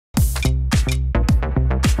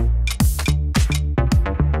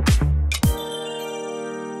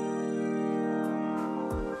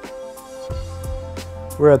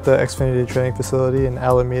We're at the Xfinity training facility in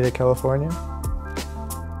Alameda, California.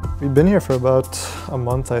 We've been here for about a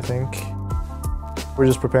month, I think. We're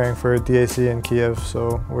just preparing for DAC in Kiev,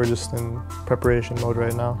 so we're just in preparation mode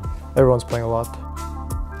right now. Everyone's playing a lot.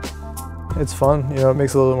 It's fun, you know, it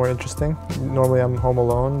makes it a little more interesting. Normally I'm home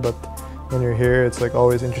alone, but when you're here, it's like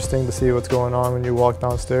always interesting to see what's going on when you walk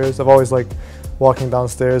downstairs. I've always liked walking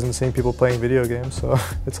downstairs and seeing people playing video games, so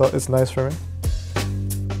it's nice for me.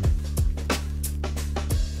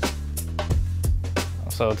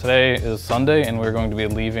 So today is Sunday and we're going to be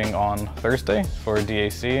leaving on Thursday for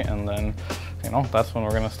DAC, and then, you know, that's when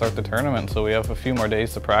we're going to start the tournament. So we have a few more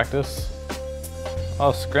days to practice.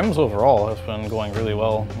 Scrims overall has been going really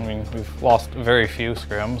well. I mean, we've lost very few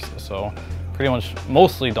scrims, so pretty much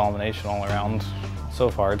mostly domination all around.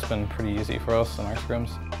 So far it's been pretty easy for us in our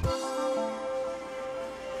scrims.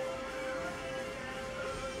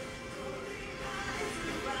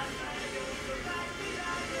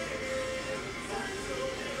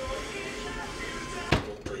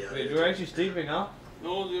 Wait, you're actually sleeping, huh?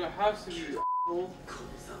 No, you have to be.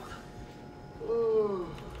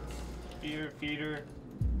 Fear, Peter.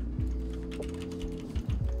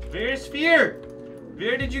 Where's Fear?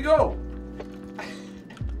 Where did you go?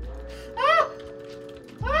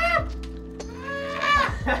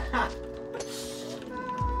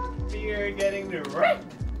 Fear getting the right.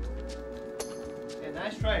 Yeah,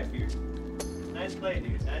 nice try, Fear. Nice play,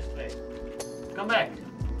 dude. Nice play. Come back.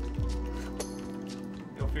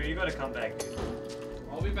 Yo, Fear, you gotta come back, dude.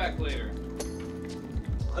 I'll be back later.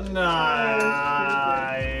 Nice.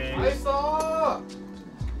 I saw.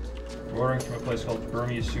 We're ordering from a place called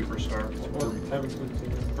Burmese Superstar.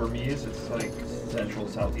 Burmese, it's like Central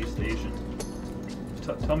Southeast Asian.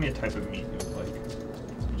 Tell me a type of meat you would like.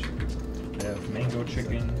 They have mango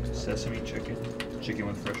chicken, sesame chicken, chicken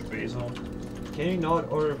with fresh basil. Can you not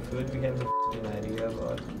order food? We have no idea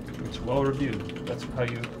about. It's well reviewed. That's how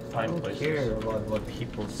you find places. I don't care about what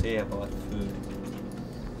people say about food.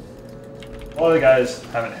 A lot of the guys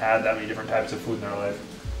haven't had that many different types of food in their life.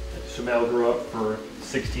 Sumail grew up for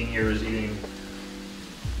 16 years eating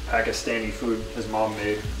Pakistani food his mom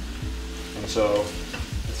made. And so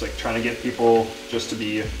it's like trying to get people just to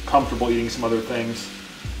be comfortable eating some other things.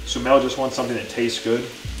 Sumail just wants something that tastes good.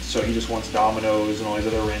 So he just wants Domino's and all these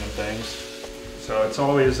other random things. So it's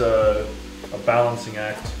always a balancing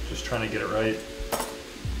act, just trying to get it right.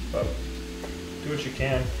 But do what you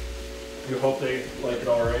can. You hope they like it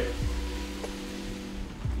all right.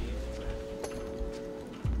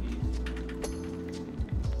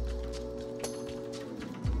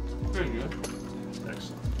 Pretty good.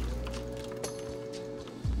 Excellent.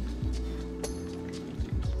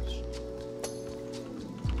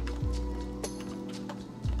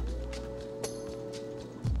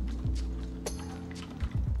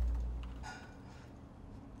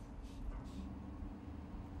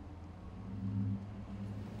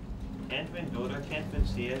 Can't win Dota, can't win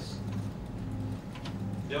CS.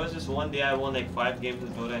 There was this one day I won like 5 games of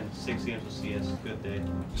Dota and 6 games of CS. Good day.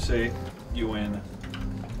 Say you win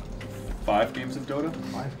 5 games of Dota,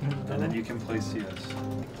 and then you can play CS.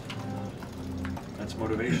 That's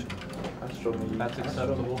motivation. That's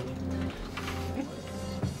acceptable.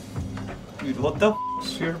 Dude, what the f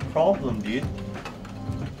is your problem, dude?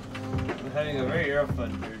 I'm having a very air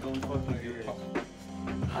fun here. Don't fucking do it.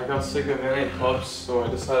 I got sick of any clubs, so I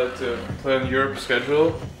decided to play on Europe's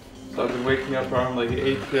schedule. So I've been waking up around like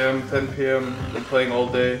 8 p.m., 10 p.m., been playing all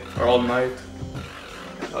day or all night.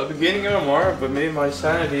 I'll be gaining it tomorrow, but maybe my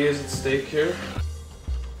sanity is at stake here.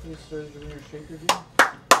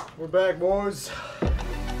 We're back, boys.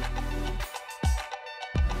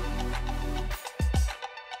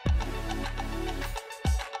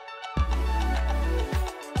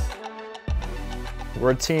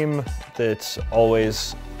 We're a team that's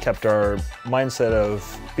always kept our mindset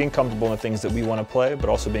of being comfortable in the things that we want to play, but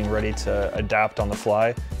also being ready to adapt on the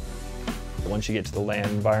fly. Once you get to the LAN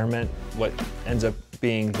environment, what ends up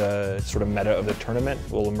being the sort of meta of the tournament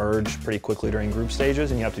will emerge pretty quickly during group stages,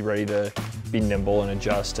 and you have to be ready to be nimble and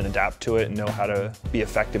adjust and adapt to it and know how to be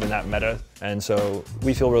effective in that meta. And so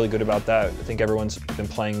we feel really good about that. I think everyone's been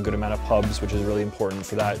playing a good amount of pubs, which is really important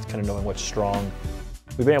for that, kind of knowing what's strong.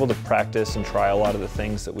 We've been able to practice and try a lot of the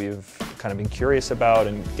things that we've kind of been curious about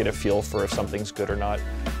and get a feel for if something's good or not.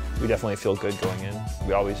 We definitely feel good going in.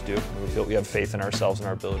 We always do. We have faith in ourselves and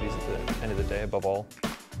our abilities at the end of the day, above all.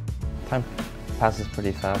 Time passes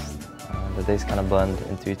pretty fast. The days kind of blend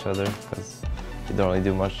into each other because you don't really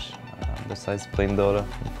do much besides playing Dota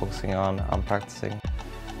and focusing on practicing.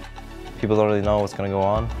 People don't really know what's going to go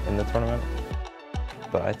on in the tournament,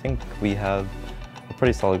 but I think we have a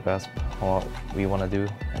pretty solid grasp on what we want to do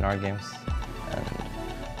in our games, and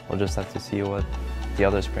we'll just have to see what the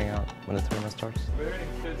others bring out when the tournament starts. Marrying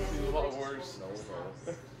kids is a lot worse.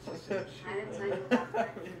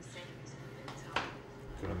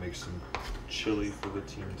 Gonna make some chili for the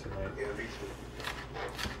team tonight.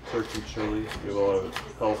 Turkey chili. We have a lot of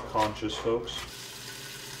health conscious folks.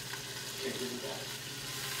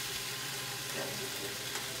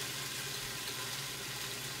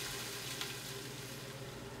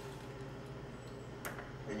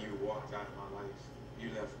 When you walked out of my life, you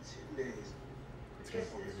left for 10 days. It's gonna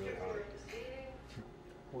be really hard.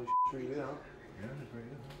 Holy shit, pretty good, huh? Yeah, it's pretty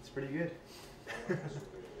good. It's pretty good.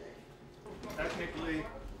 Technically,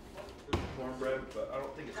 cornbread, but I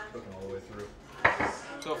don't think it's cooking all the way through.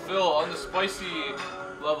 So Phil, on the spicy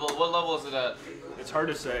level, what level is it at? It's hard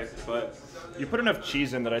to say, but you put enough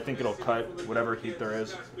cheese in that I think it'll cut whatever heat there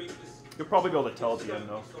is. You'll probably be able to tell at the end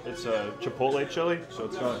though. It's a chipotle chili, so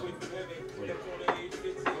it's got some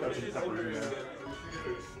peppers in there.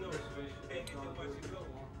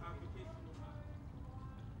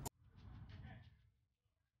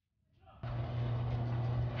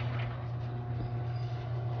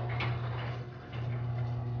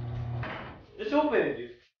 Just open it,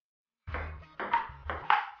 dude.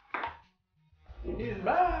 He's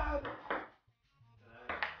mad.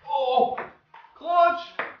 Oh, clutch.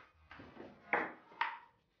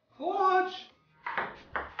 Clutch.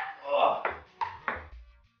 Oh.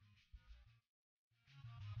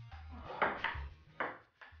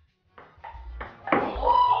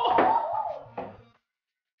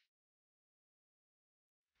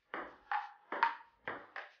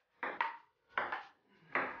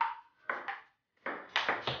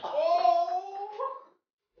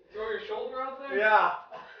 Throw your shoulder out there? Yeah.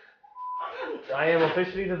 I am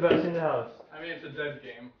officially the best in the house. I mean, it's a dead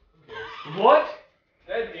game. What?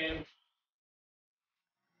 Dead game.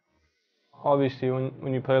 Obviously,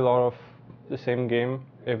 when you play a lot of the same game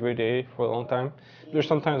every day for a long time, there's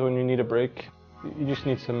sometimes when you need a break. You just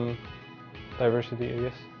need some diversity, I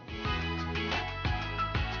guess.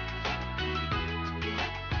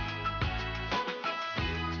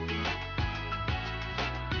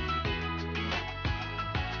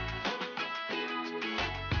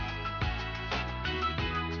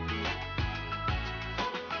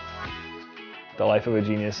 The life of a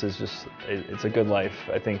genius is just, it's a good life.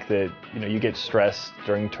 I think that, you get stressed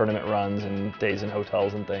during tournament runs and days in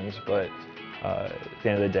hotels and things, but at the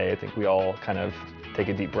end of the day, I think we all kind of take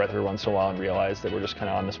a deep breath every once in a while and realize that we're just kind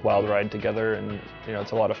of on this wild ride together, and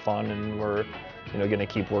it's a lot of fun, and we're going to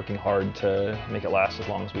keep working hard to make it last as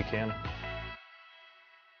long as we can.